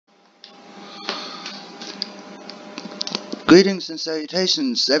Greetings and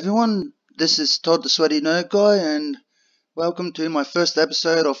salutations, everyone. This is Todd the Sweaty Nerd Guy, and welcome to my first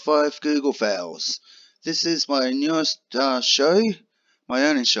episode of 5 Google Fails. This is my newest show, my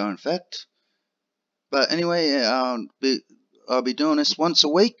only show, in fact. But anyway, I'll be doing this once a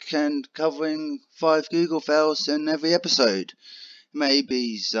week and covering 5 Google Fails in every episode.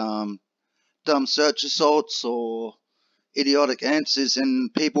 Maybe dumb search results or idiotic answers,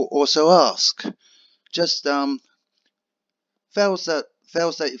 and people also ask. Just fails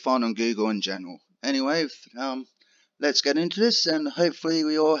that you find on Google in general. Anyway, let's get into this, and hopefully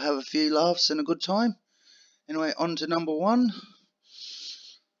we all have a few laughs and a good time. Anyway, on to number 1,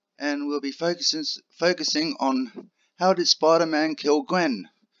 and we'll be focusing on how did Spider-Man kill Gwen.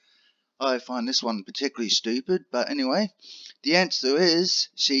 I find this one particularly stupid, but anyway, the answer is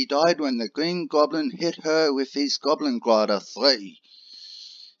she died when the Green Goblin hit her with his Goblin Glider 3.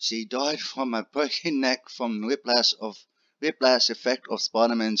 She died from a broken neck from whiplash effect of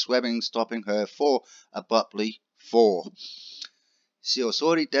Spider-Man's webbing stopping her abruptly. 4. She was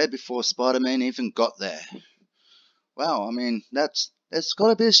already dead before Spider-Man even got there. Wow, I mean, that's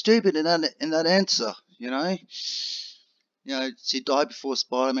gotta be stupid in that answer, you know? You know, she died before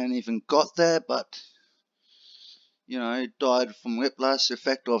Spider-Man even got there, but, you know, died from whiplash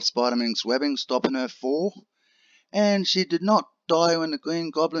effect of Spider-Man's webbing stopping her 4. And she did not die when the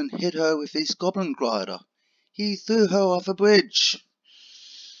Green Goblin hit her with his Goblin Glider. He threw her off a bridge.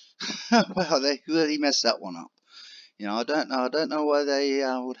 Wow, they really messed that one up. You know, I don't know why they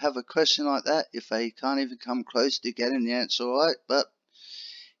would have a question like that if they can't even come close to getting the answer right. But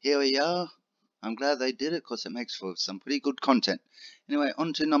here we are. I'm glad they did it because it makes for some pretty good content. Anyway,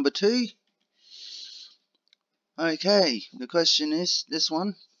 on to number 2. Okay, the question is, this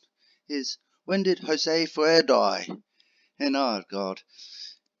one is, when did Jose Ferrer die? And oh god.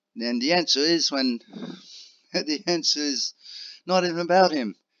 And the answer is the answer is not even about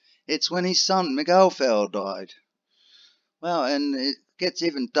him. It's when his son Miguel Ferrer died. Well, and it gets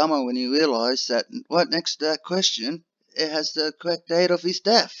even dumber when you realise that right next to that question, it has the correct date of his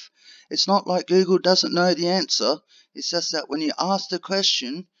death. It's not like Google doesn't know the answer. It's just that when you ask the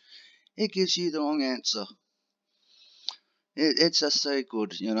question, it gives you the wrong answer. It's just so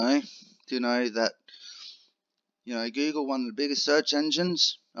good, you know, to know that, you know, Google, one of the biggest search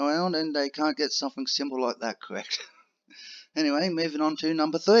engines around, and they can't get something simple like that correct. Anyway, moving on to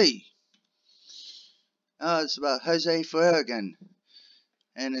number 3. It's about Jose Ferrer again.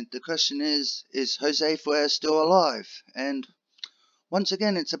 And the question is Jose Ferrer still alive? And once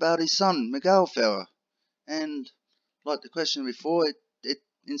again, it's about his son, Miguel Ferrer. And like the question before, it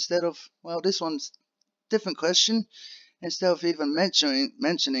instead of, well, this one's different question. Instead of even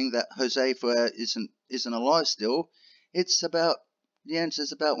mentioning that Jose Ferrer isn't alive still, it's about, the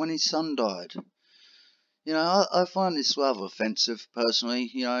answer's about when his son died. You know, I find this rather offensive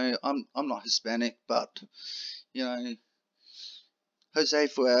personally. You know, I'm not Hispanic, but, you know, Jose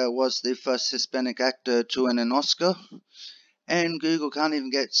Ferrer was the first Hispanic actor to win an Oscar, and Google can't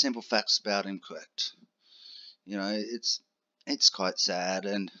even get simple facts about him correct. You know, it's quite sad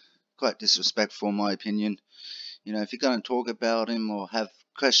and quite disrespectful in my opinion. You know, if you're going to talk about him or have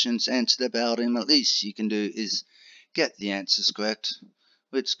questions answered about him, at least you can do is get the answers correct,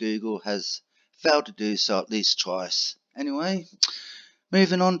 which Google has failed to do so at least twice. Anyway,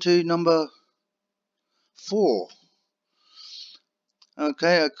 moving on to number 4.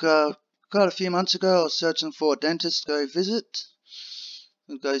 Okay, quite a few months ago I was searching for a dentist to go visit,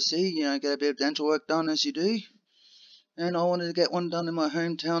 go see, you know, get a bit of dental work done as you do, and I wanted to get one done in my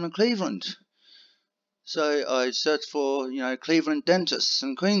hometown of Cleveland. So I searched for, you know, Cleveland dentists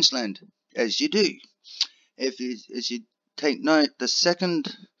in Queensland, as you do. As you take note, the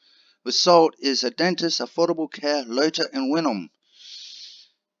second result is a dentist, Affordable Care, Lota and Wynnum.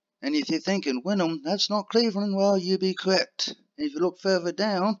 And if you're thinking Wynnum, that's not Cleveland, well, you'd be correct. And if you look further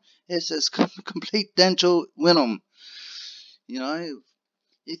down, it says Complete Dental Wynnum. You know,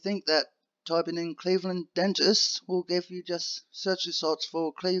 you think that typing in Cleveland dentist will give you just search results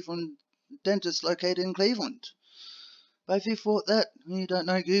for Cleveland dentists located in Cleveland. But if you thought that, you don't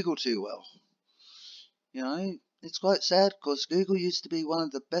know Google too well. You know, it's quite sad because Google used to be one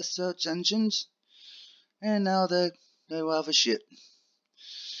of the best search engines, and now they're rather shit.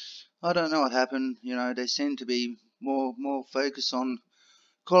 I don't know what happened. You know, they seem to be more focused on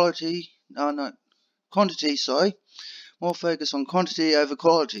quantity. More focused on quantity over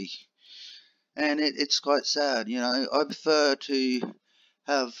quality, and it's quite sad. You know, I prefer to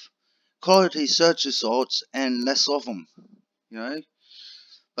have quality search results and less of them. You know,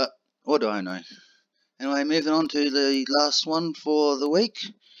 but what do I know? Anyway, moving on to the last one for the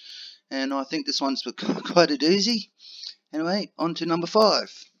week, and I think this one's quite a doozy. Anyway, on to number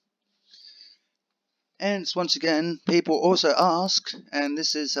 5. And once again, people also ask, and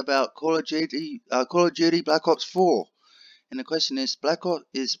this is about Call of Duty Black Ops 4. And the question is Black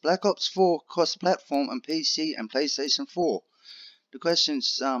Ops 4 cross-platform on PC and PlayStation 4? The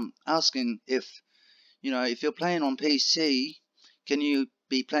question's asking if you're playing on PC, can you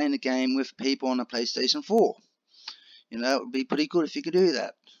be playing the game with people on a PlayStation 4? That would be pretty good if you could do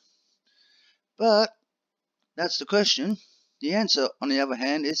that. But that's the question. The answer, on the other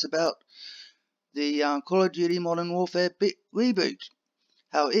hand, is about the Call of Duty Modern Warfare reboot.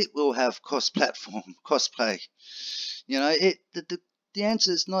 How it will have cross-platform, cross-play. The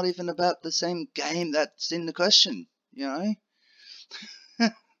answer is not even about the same game that's in the question.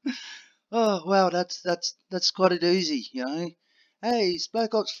 Oh wow, that's quite a doozy. Hey, is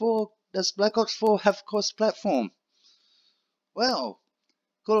Black Ops 4? Does Black Ops 4 have cross-platform? Well,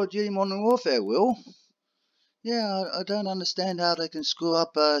 Call of Duty Modern Warfare will. Yeah, I don't understand how they can screw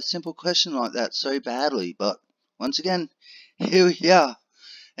up a simple question like that so badly, but once again, here we are.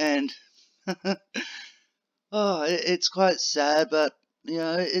 And oh, it's quite sad, but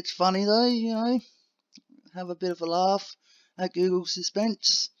it's funny though. Have a bit of a laugh at Google's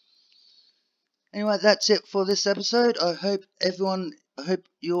suspense. Anyway, that's it for this episode. I hope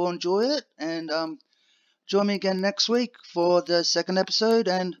you'll enjoy it, and join me again next week for the second episode,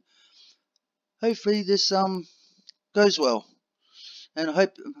 and hopefully this goes well. And I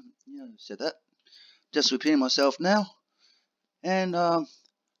hope said that. Just repeating myself now. And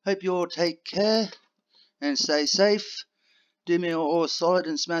hope you all take care and stay safe. Do me all solid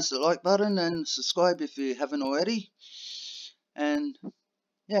and smash the like button and subscribe if you haven't already. And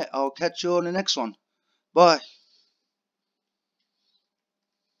yeah, I'll catch you on the next one. Bye.